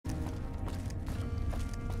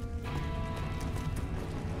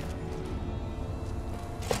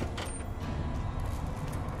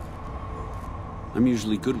I'm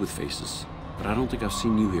usually good with faces, but I don't think I've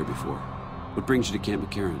seen you here before. What brings you to Camp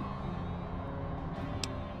McCarran?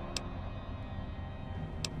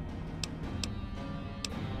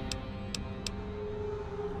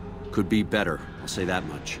 Could be better, I'll say that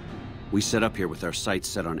much. We set up here with our sights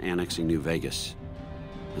set on annexing New Vegas.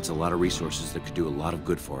 It's a lot of resources that could do a lot of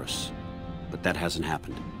good for us. But that hasn't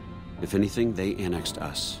happened. If anything, they annexed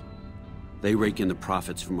us. They rake in the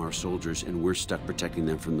profits from our soldiers, and we're stuck protecting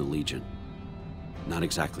them from the Legion. Not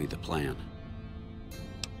exactly the plan.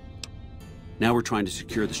 Now we're trying to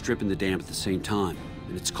secure the Strip and the dam at the same time,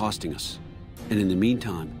 and it's costing us. And in the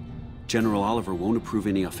meantime, General Oliver won't approve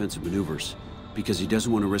any offensive maneuvers, because he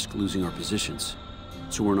doesn't want to risk losing our positions.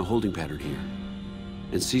 So we're in a holding pattern here.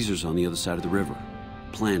 And Caesar's on the other side of the river,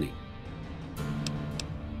 planning.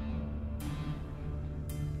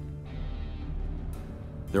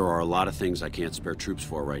 There are a lot of things I can't spare troops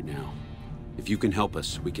for right now. If you can help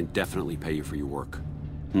us, we can definitely pay you for your work.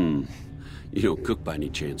 You don't cook by any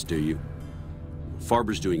chance, do you?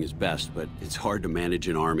 Farber's doing his best, but it's hard to manage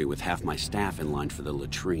an army with half my staff in line for the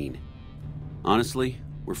latrine. Honestly,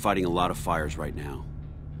 we're fighting a lot of fires right now.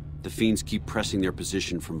 The Fiends keep pressing their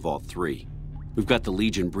position from Vault 3. We've got the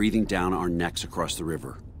Legion breathing down our necks across the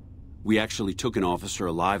river. We actually took an officer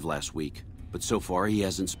alive last week, but so far he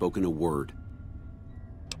hasn't spoken a word.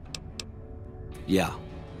 Yeah,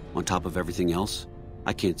 on top of everything else,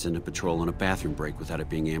 I can't send a patrol on a bathroom break without it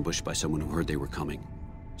being ambushed by someone who heard they were coming.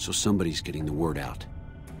 So somebody's getting the word out.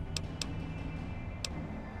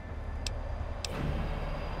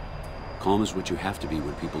 Calm is what you have to be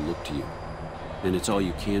when people look to you. And it's all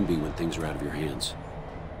you can be when things are out of your hands.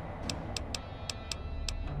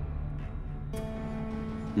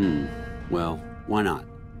 Well, why not?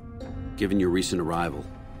 Given your recent arrival,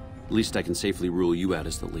 at least I can safely rule you out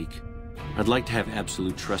as the leak. I'd like to have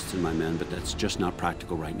absolute trust in my men, but that's just not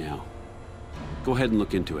practical right now. Go ahead and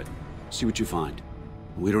look into it. See what you find.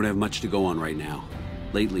 We don't have much to go on right now.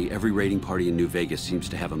 Lately, every raiding party in New Vegas seems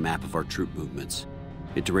to have a map of our troop movements.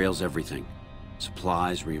 It derails everything.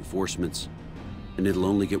 Supplies, reinforcements, and it'll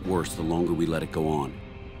only get worse the longer we let it go on.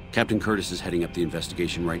 Captain Curtis is heading up the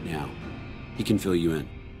investigation right now. He can fill you in.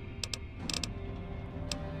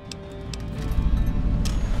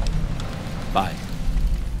 Bye.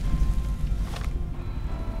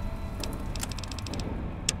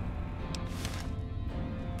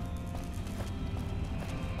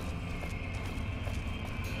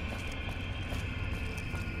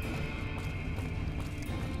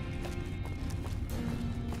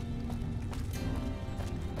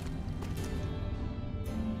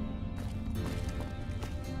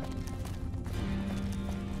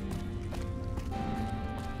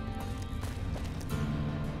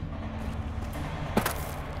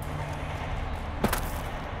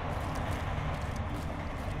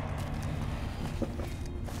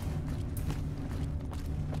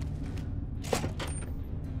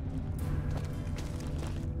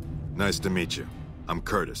 Nice to meet you. I'm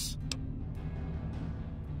Curtis.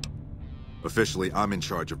 Officially, I'm in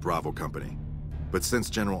charge of Bravo Company. But since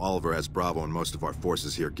General Oliver has Bravo and most of our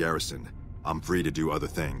forces here garrisoned, I'm free to do other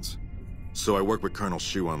things. So I work with Colonel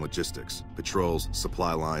Shu on logistics, patrols,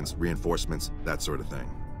 supply lines, reinforcements, that sort of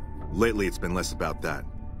thing. Lately, it's been less about that,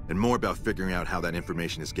 and more about figuring out how that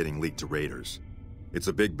information is getting leaked to raiders. It's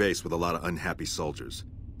a big base with a lot of unhappy soldiers.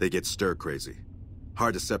 They get stir-crazy.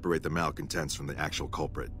 Hard to separate the malcontents from the actual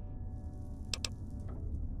culprit.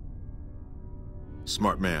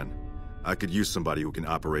 Smart man. I could use somebody who can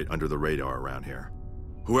operate under the radar around here.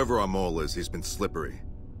 Whoever our mole is, he's been slippery.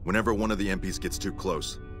 Whenever one of the MPs gets too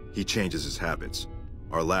close, he changes his habits.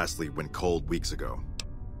 Our last lead went cold weeks ago.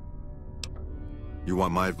 You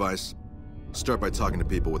want my advice? Start by talking to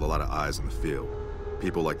people with a lot of eyes in the field.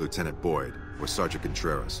 People like Lieutenant Boyd, or Sergeant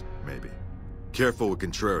Contreras, maybe. Careful with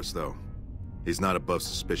Contreras, though. He's not above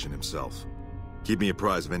suspicion himself. Keep me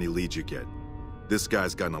apprised of any leads you get. This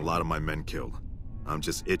guy's gotten a lot of my men killed. I'm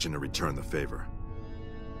just itching to return the favor.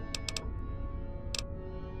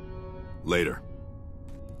 Later.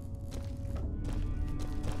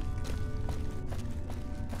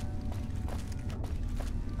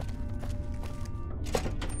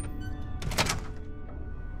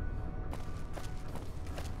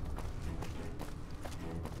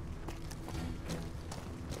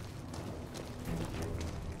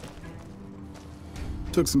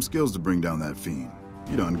 Took some skills to bring down that fiend.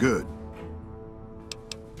 You done good.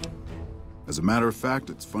 As a matter of fact,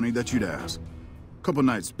 it's funny that you'd ask. A couple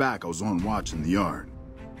nights back, I was on watch in the yard.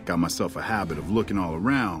 Got myself a habit of looking all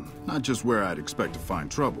around, not just where I'd expect to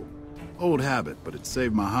find trouble. Old habit, but it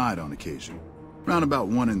saved my hide on occasion. Round about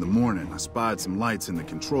 1 in the morning, I spied some lights in the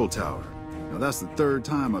control tower. Now that's the third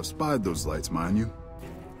time I've spied those lights, mind you.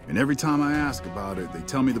 And every time I ask about it, they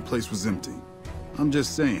tell me the place was empty. I'm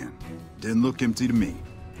just saying, didn't look empty to me.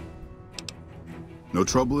 No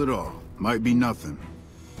trouble at all. Might be nothing.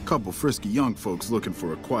 Couple frisky young folks looking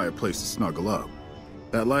for a quiet place to snuggle up.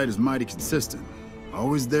 That light is mighty consistent.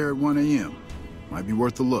 Always there at 1 a.m. Might be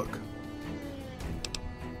worth a look.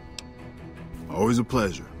 Always a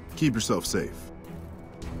pleasure. Keep yourself safe.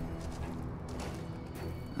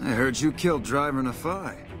 I heard you killed Driver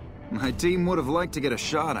Nefai. My team would have liked to get a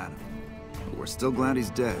shot at him, but we're still glad he's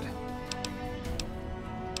dead.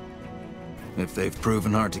 If they've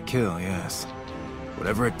proven hard to kill, yes.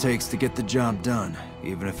 Whatever it takes to get the job done,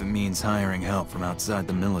 even if it means hiring help from outside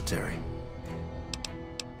the military.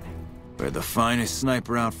 We're the finest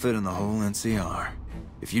sniper outfit in the whole NCR.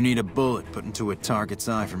 If you need a bullet put into a target's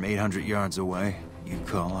eye from 800 yards away, you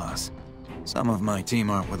call us. Some of my team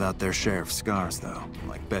aren't without their share of scars, though,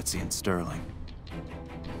 like Betsy and Sterling.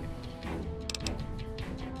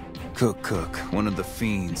 Cook, one of the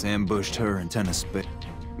fiends, ambushed her in Tennis Bay.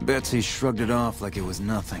 Betsy shrugged it off like it was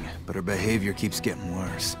nothing, but her behavior keeps getting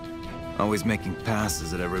worse. Always making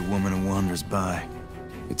passes at every woman who wanders by.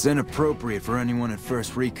 It's inappropriate for anyone at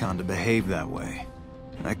First Recon to behave that way.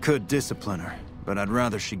 I could discipline her, but I'd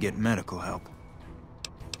rather she get medical help.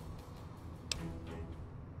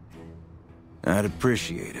 I'd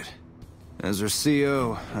appreciate it. As her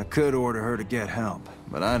CO, I could order her to get help,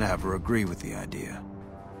 but I'd have her agree with the idea.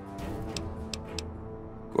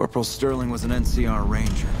 Corporal Sterling was an NCR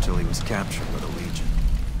Ranger until he was captured by the Legion.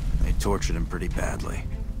 They tortured him pretty badly.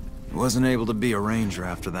 He wasn't able to be a Ranger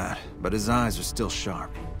after that, but his eyes are still sharp,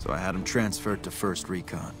 so I had him transferred to First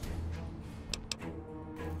Recon.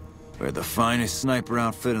 We're the finest sniper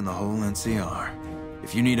outfit in the whole NCR.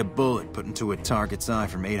 If you need a bullet put into a target's eye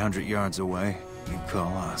from 800 yards away, you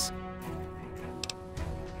call us.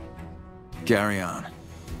 Carry on.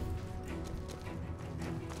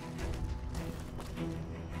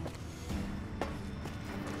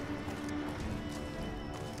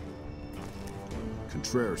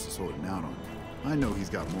 Contreras is holding out on you. I know he's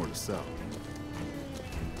got more to sell.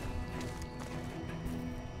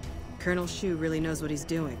 Colonel Shu really knows what he's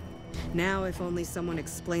doing. Now, if only someone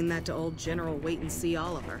explained that to old General Wait-and-See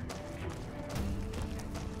Oliver.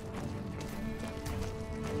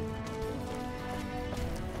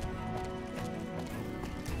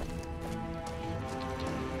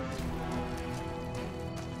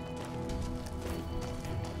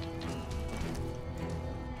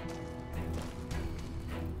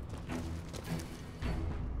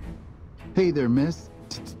 Hey there, miss.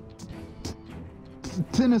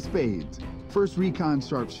 Ten of spades. First Recon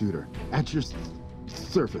sharpshooter. At your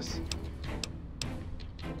surface.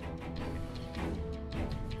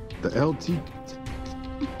 The LT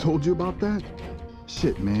told you about that?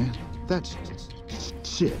 Shit, man. That's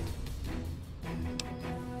shit.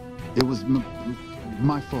 It was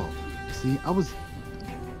my fault. See, I was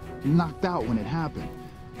knocked out when it happened.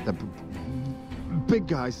 That big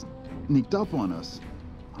guy sneaked up on us.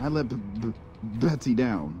 I let Betsy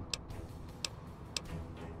down.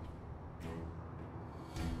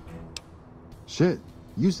 Shit,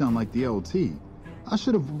 you sound like the LT. I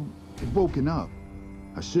should have woken up.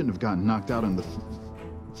 I shouldn't have gotten knocked out in the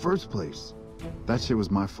first place. That shit was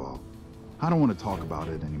my fault. I don't want to talk about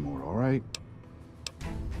it anymore, all right?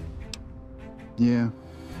 Yeah,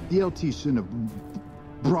 the LT shouldn't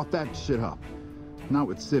have brought that shit up. Not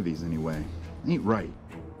with civvies, anyway. Ain't right.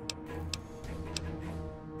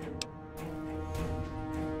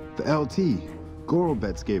 The LT,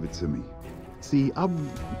 Gorobets gave it to me. See, I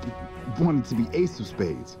wanted to be ace of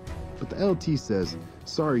spades, but the LT says,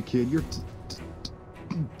 sorry kid, you're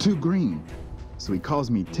too green. So he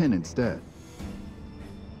calls me 10 instead.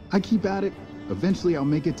 I keep at it, eventually I'll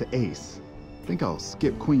make it to ace. Think I'll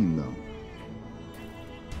skip queen though.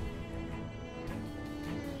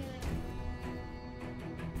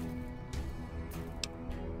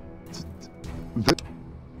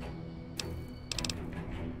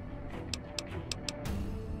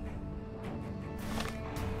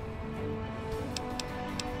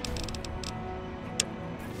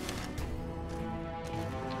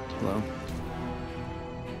 Hello?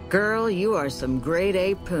 Girl, you are some grade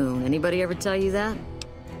A poon. Anybody ever tell you that?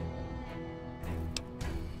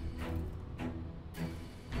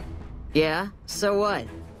 Yeah? So what?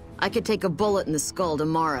 I could take a bullet in the skull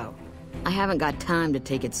tomorrow. I haven't got time to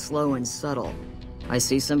take it slow and subtle. I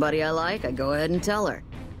see somebody I like, I go ahead and tell her.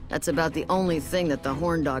 That's about the only thing that the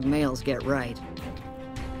horn dog males get right.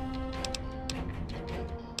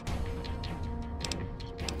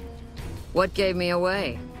 What gave me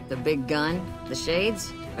away? The big gun, the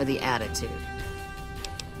shades, or the attitude?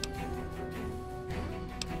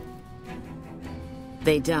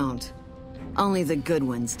 They don't. Only the good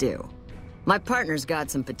ones do. My partner's got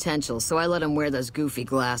some potential, so I let him wear those goofy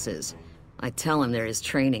glasses. I tell him they're his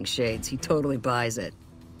training shades. He totally buys it.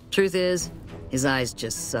 Truth is, his eyes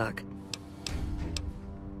just suck.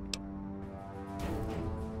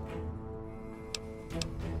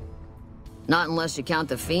 Not unless you count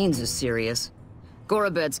the fiends as serious.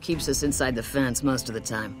 Gorobets keeps us inside the fence most of the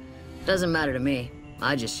time. Doesn't matter to me.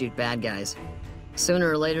 I just shoot bad guys. Sooner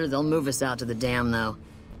or later, they'll move us out to the dam, though.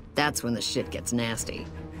 That's when the shit gets nasty.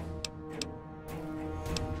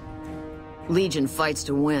 Legion fights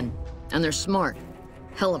to win, and they're smart.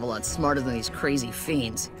 Hell of a lot smarter than these crazy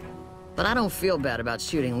fiends. But I don't feel bad about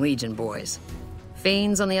shooting Legion boys.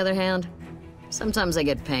 Fiends, on the other hand, sometimes I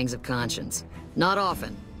get pangs of conscience. Not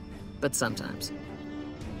often, but sometimes.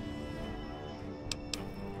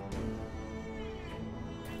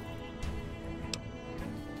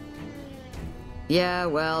 Yeah,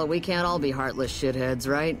 well, we can't all be heartless shitheads,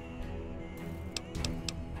 right?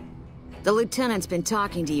 The lieutenant's been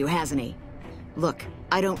talking to you, hasn't he? Look,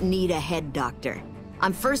 I don't need a head doctor.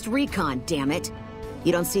 I'm first recon, damn it.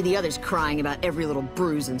 You don't see the others crying about every little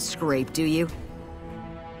bruise and scrape, do you?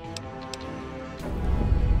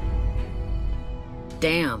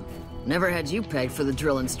 Damn. Never had you pegged for the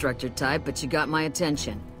drill instructor type, but you got my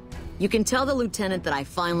attention. You can tell the lieutenant that I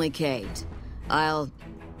finally caved. I'll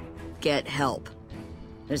get help.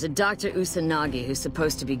 There's a Dr. Usanagi who's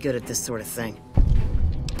supposed to be good at this sort of thing.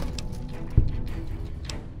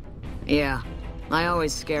 Yeah, I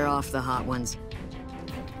always scare off the hot ones.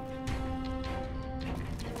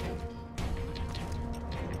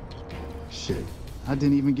 Shit, I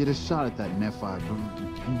didn't even get a shot at that Nephi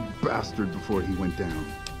bastard before he went down.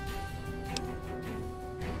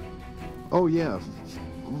 Oh yeah,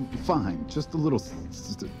 fine, just a little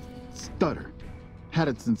stutter. Had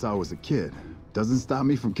it since I was a kid. Doesn't stop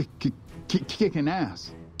me from kicking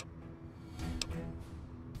ass.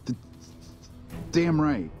 Damn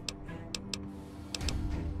right.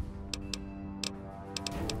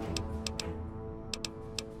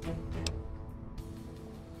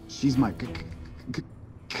 She's my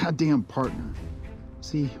goddamn partner.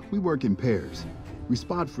 See, we work in pairs. We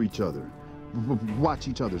spot for each other, watch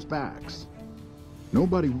each other's backs.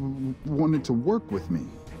 Nobody wanted to work with me.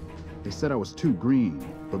 They said I was too green,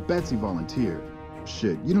 but Betsy volunteered.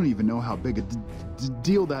 Shit, you don't even know how big a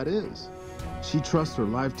deal that is. She trusts her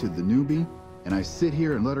life to the newbie, and I sit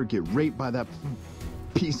here and let her get raped by that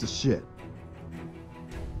piece of shit.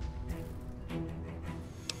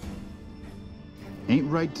 Ain't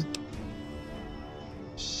right to...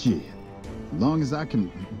 Shit. As long as I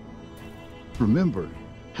can remember,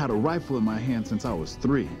 had a rifle in my hand since I was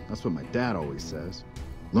 3. That's what my dad always says.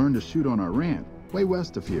 Learned to shoot on our ranch, way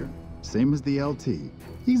west of here. Same as the LT.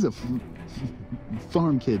 He's a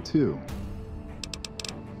farm kid, too.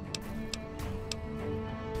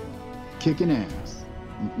 Kicking ass.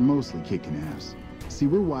 Mostly kicking ass. See,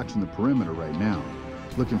 we're watching the perimeter right now,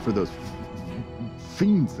 looking for those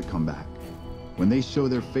fiends to come back. When they show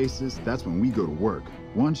their faces, that's when we go to work.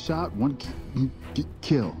 One shot, one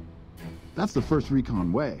kill. That's the first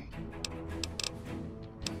recon way.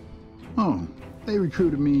 Oh, they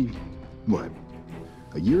recruited me, what,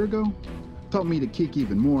 a year ago? Taught me to kick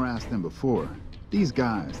even more ass than before. These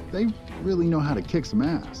guys, they really know how to kick some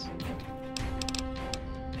ass.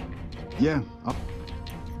 Yeah,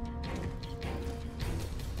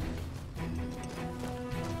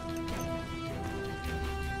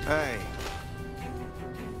 Hey.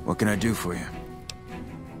 What can I do for you?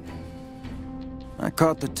 I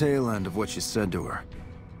caught the tail end of what you said to her.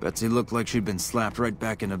 Betsy looked like she'd been slapped right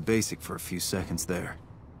back into basic for a few seconds there.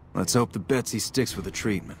 Let's hope that Betsy sticks with the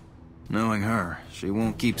treatment. Knowing her, she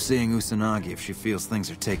won't keep seeing Usanagi if she feels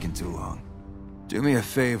things are taking too long. Do me a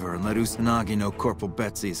favor and let Usanagi know Corporal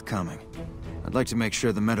Betsy is coming. I'd like to make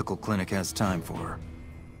sure the medical clinic has time for her.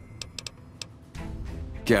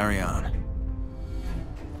 Carry on.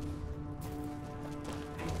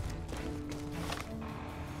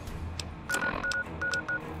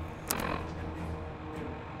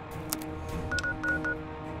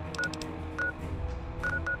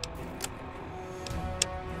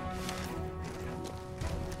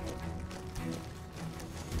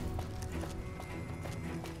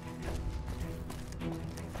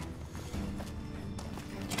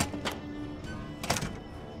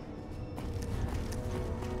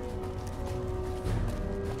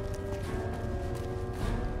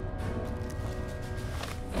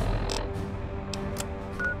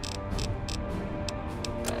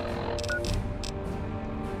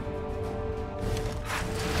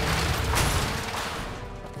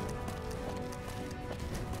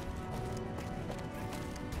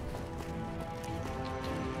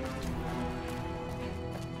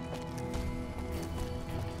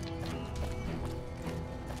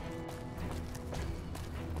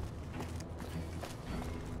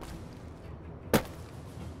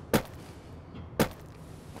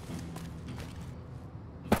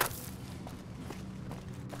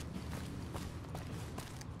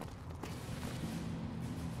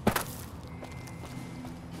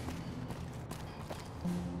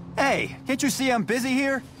 Hey, can't you see I'm busy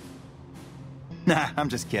here? Nah, I'm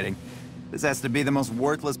just kidding. This has to be the most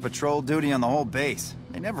worthless patrol duty on the whole base.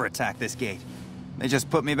 They never attack this gate. They just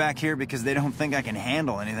put me back here because they don't think I can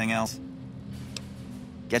handle anything else.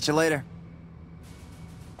 Catch you later.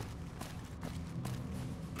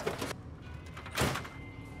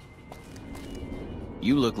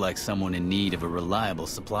 You look like someone in need of a reliable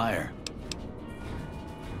supplier.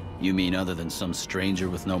 You mean other than some stranger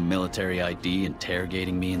with no military ID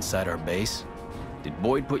interrogating me inside our base? Did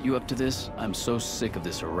Boyd put you up to this? I'm so sick of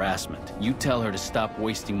this harassment. You tell her to stop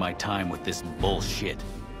wasting my time with this bullshit.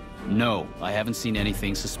 No, I haven't seen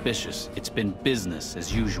anything suspicious. It's been business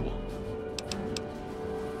as usual.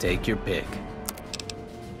 Take your pick.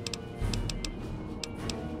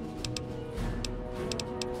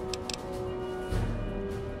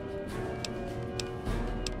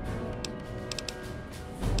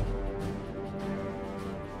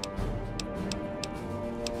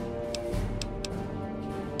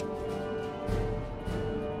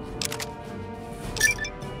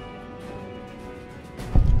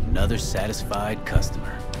 Another satisfied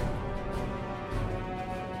customer.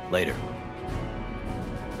 Later.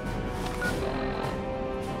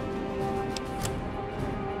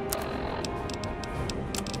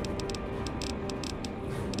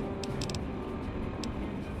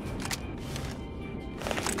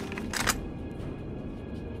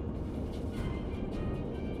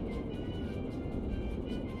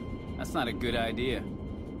 That's not a good idea.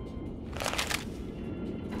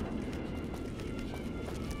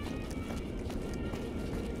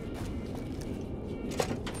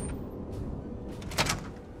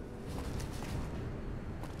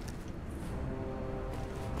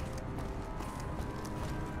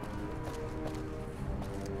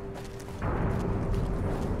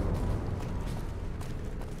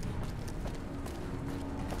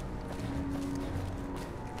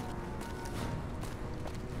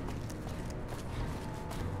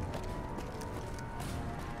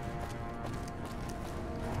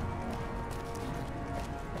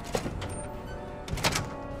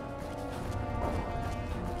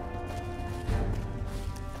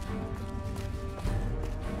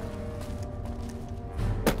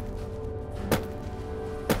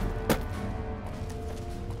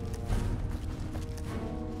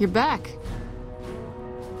 You're back.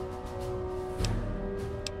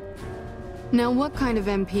 Now, what kind of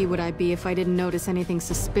MP would I be if I didn't notice anything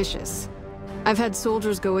suspicious? I've had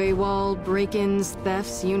soldiers go AWOL, break-ins,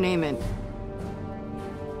 thefts, you name it.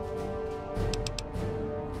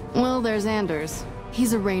 Well, there's Anders.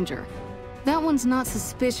 He's a ranger. That one's not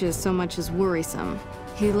suspicious so much as worrisome.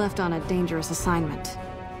 He left on a dangerous assignment.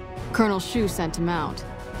 Colonel Shu sent him out.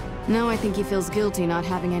 Now I think he feels guilty not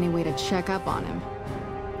having any way to check up on him.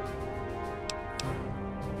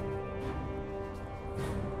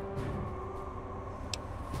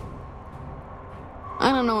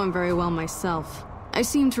 I don't know him very well myself. I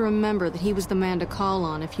seem to remember that he was the man to call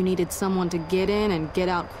on if you needed someone to get in and get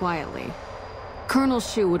out quietly. Colonel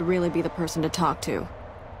Shu would really be the person to talk to.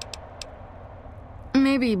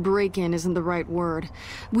 Maybe break-in isn't the right word.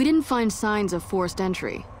 We didn't find signs of forced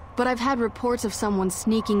entry, but I've had reports of someone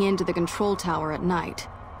sneaking into the control tower at night.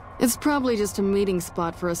 It's probably just a meeting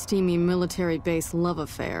spot for a steamy military base love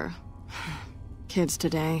affair. Kids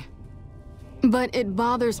today. But it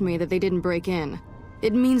bothers me that they didn't break in.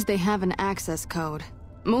 It means they have an access code.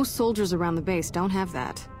 Most soldiers around the base don't have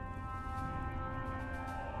that.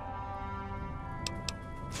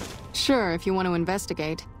 Sure, if you want to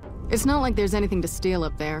investigate. It's not like there's anything to steal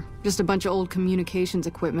up there, just a bunch of old communications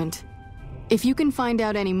equipment. If you can find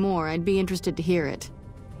out any more, I'd be interested to hear it.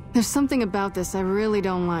 There's something about this I really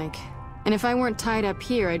don't like, and if I weren't tied up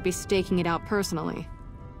here, I'd be staking it out personally.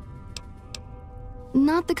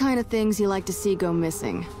 Not the kind of things you like to see go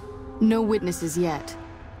missing. No witnesses yet.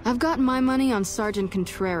 I've got my money on Sergeant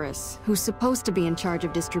Contreras, who's supposed to be in charge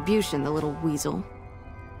of distribution, the little weasel.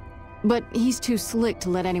 But he's too slick to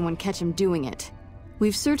let anyone catch him doing it.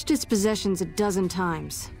 We've searched his possessions a dozen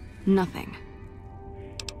times. Nothing.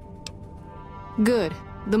 Good.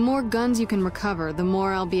 The more guns you can recover, the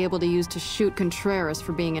more I'll be able to use to shoot Contreras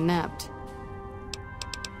for being inept.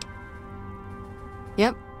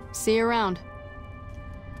 Yep. See you around.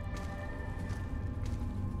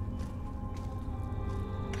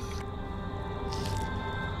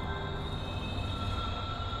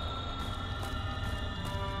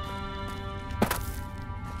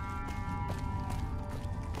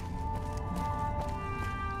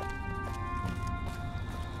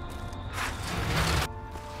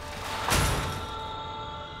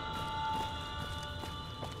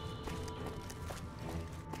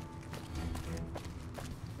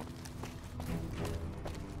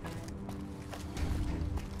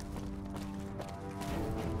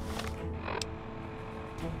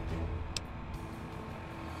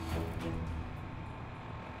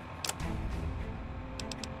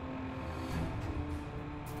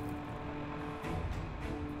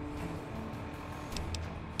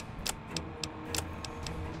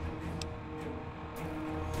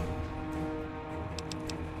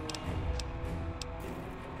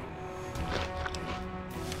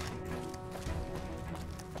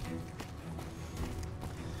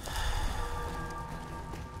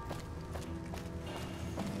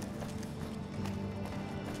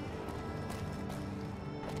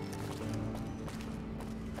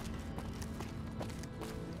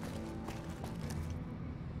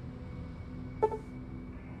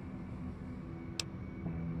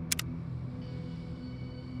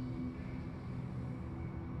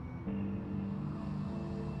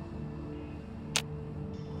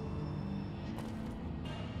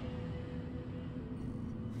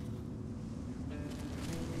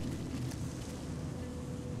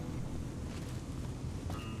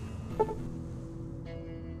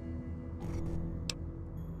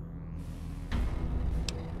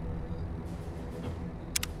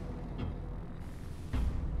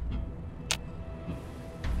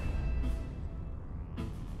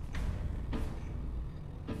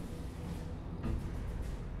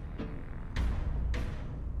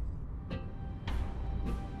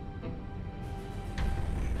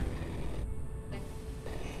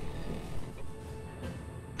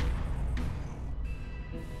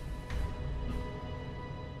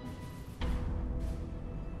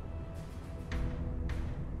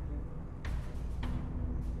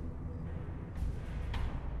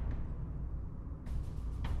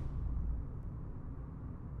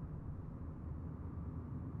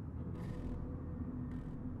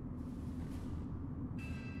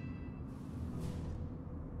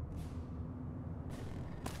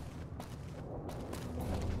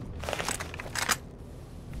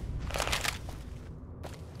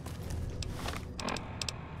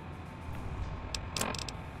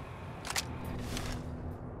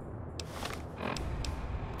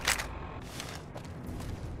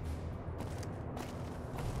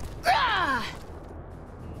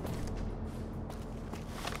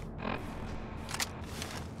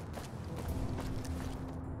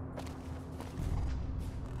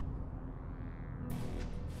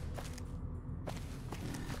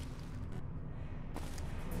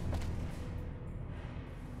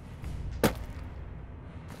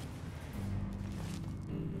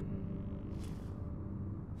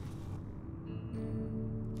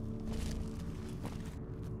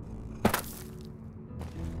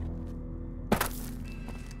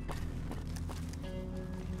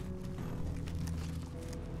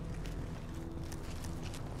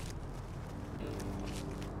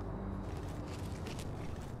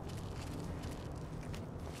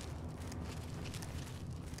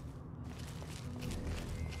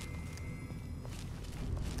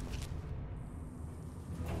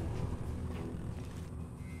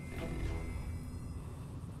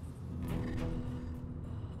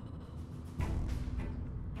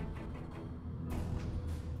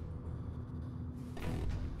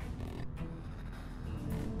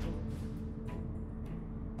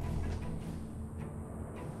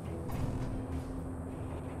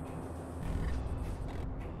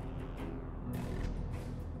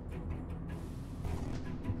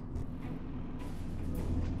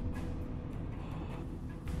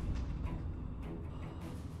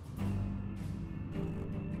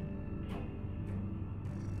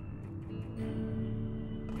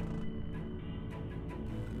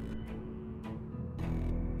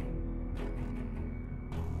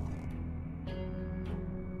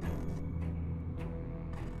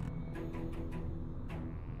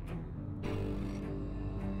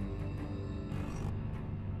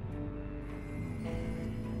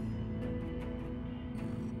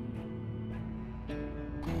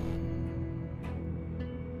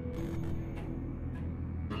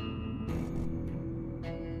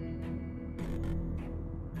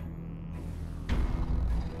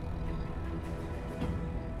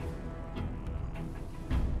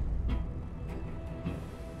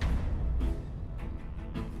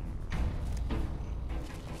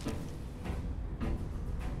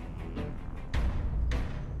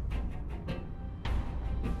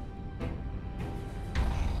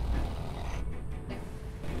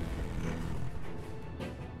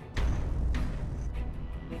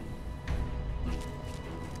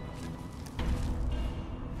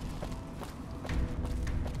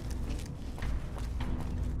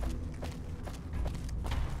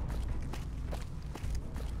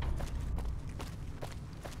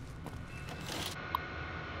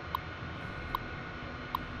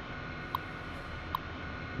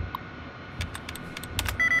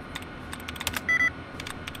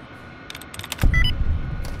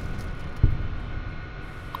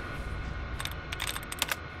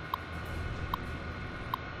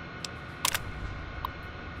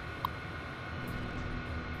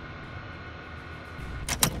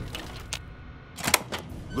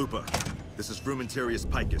 Lupa, this is Frumentarius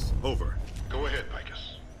Picus. Over. Go ahead,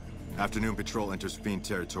 Picus. Afternoon patrol enters Fiend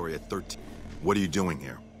territory at 13. What are you doing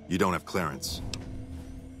here? You don't have clearance.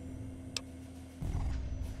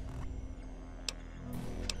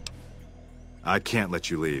 I can't let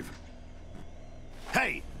you leave.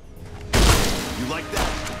 Hey! You like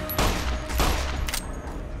that?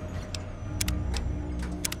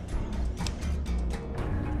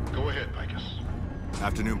 Go ahead, Picus.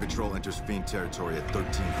 Afternoon patrol enters Fiend territory at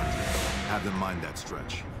 1300. Have them mind that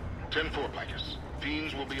stretch. 10-4, Picus.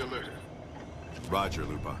 Fiends will be alerted. Roger,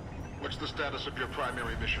 Lupa. What's the status of your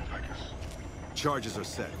primary mission, Picus? Charges are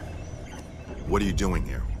set. What are you doing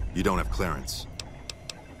here? You don't have clearance.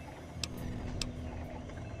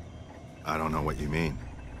 I don't know what you mean.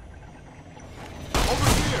 Over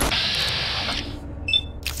here!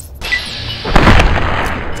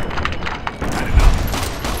 Had enough.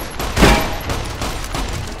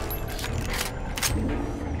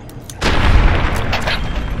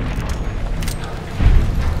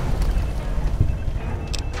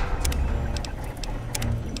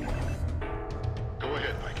 Go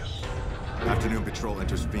ahead, Picus. Afternoon patrol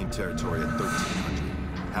enters Fiend territory at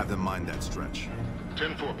 1300. Have them mind that stretch.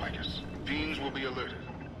 10-4, Picus. Fiends will be alerted.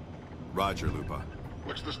 Roger, Lupa.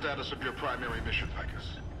 What's the status of your primary mission,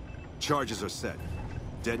 Picus? Charges are set.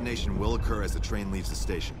 Detonation will occur as the train leaves the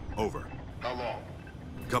station. Over. How long?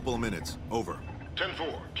 Couple of minutes. Over.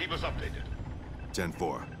 10-4. Keep us updated.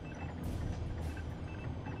 10-4.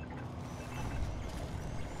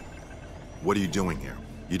 What are you doing here?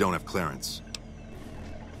 You don't have clearance.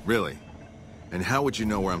 Really? And how would you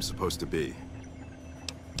know where I'm supposed to be?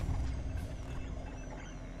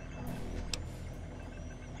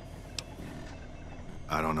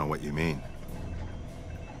 I don't know what you mean.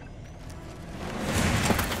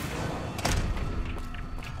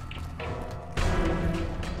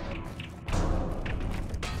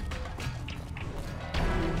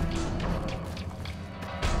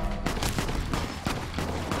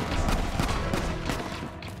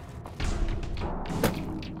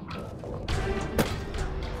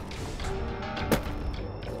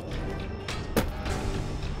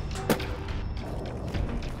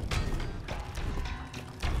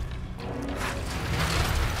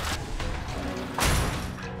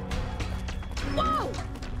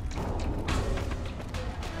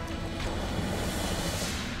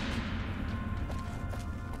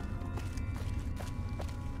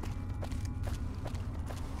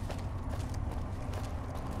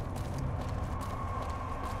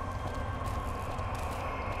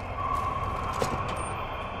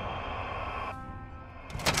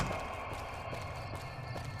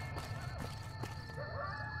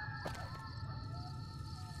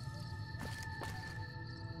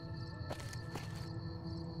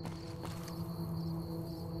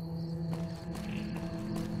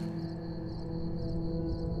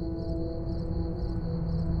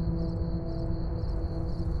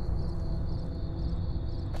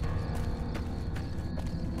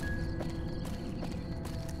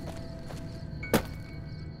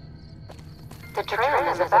 The train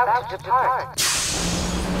is about to depart.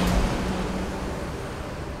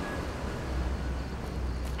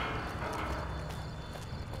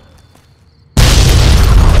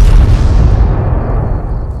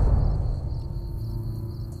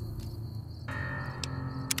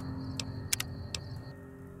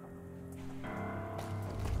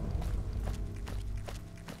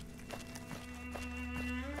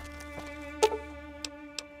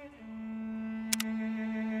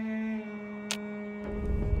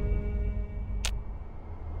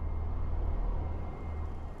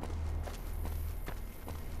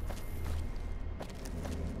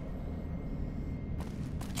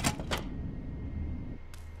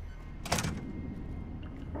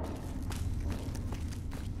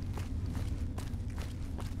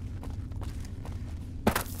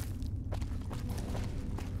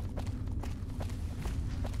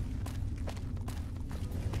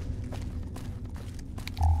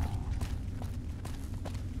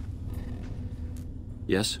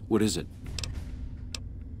 Yes? What is it?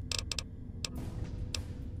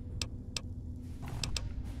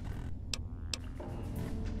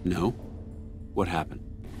 No? What happened?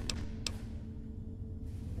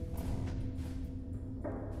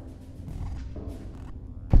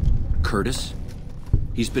 Curtis?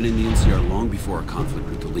 He's been in the NCR long before our conflict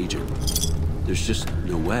with the Legion. There's just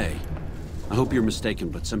no way. I hope you're mistaken,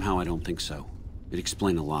 but somehow I don't think so. It'd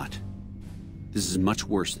explain a lot. This is much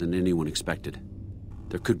worse than anyone expected.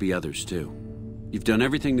 There could be others, too. You've done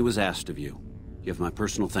everything that was asked of you. You have my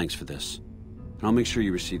personal thanks for this. And I'll make sure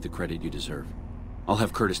you receive the credit you deserve. I'll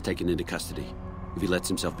have Curtis taken into custody. If he lets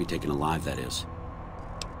himself be taken alive, that is.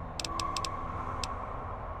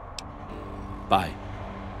 Bye.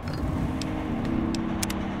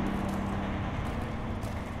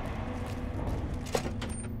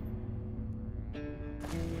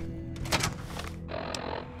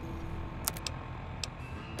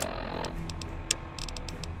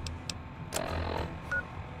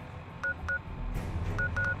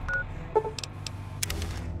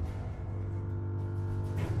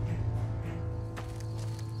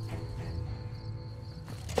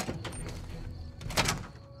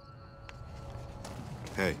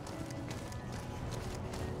 Hey.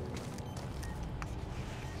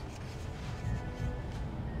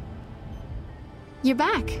 You're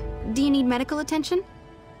back. Do you need medical attention?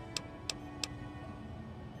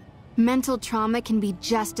 Mental trauma can be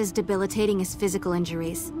just as debilitating as physical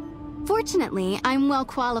injuries. Fortunately, I'm well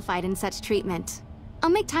qualified in such treatment.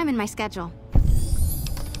 I'll make time in my schedule.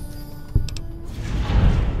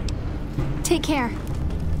 Take care.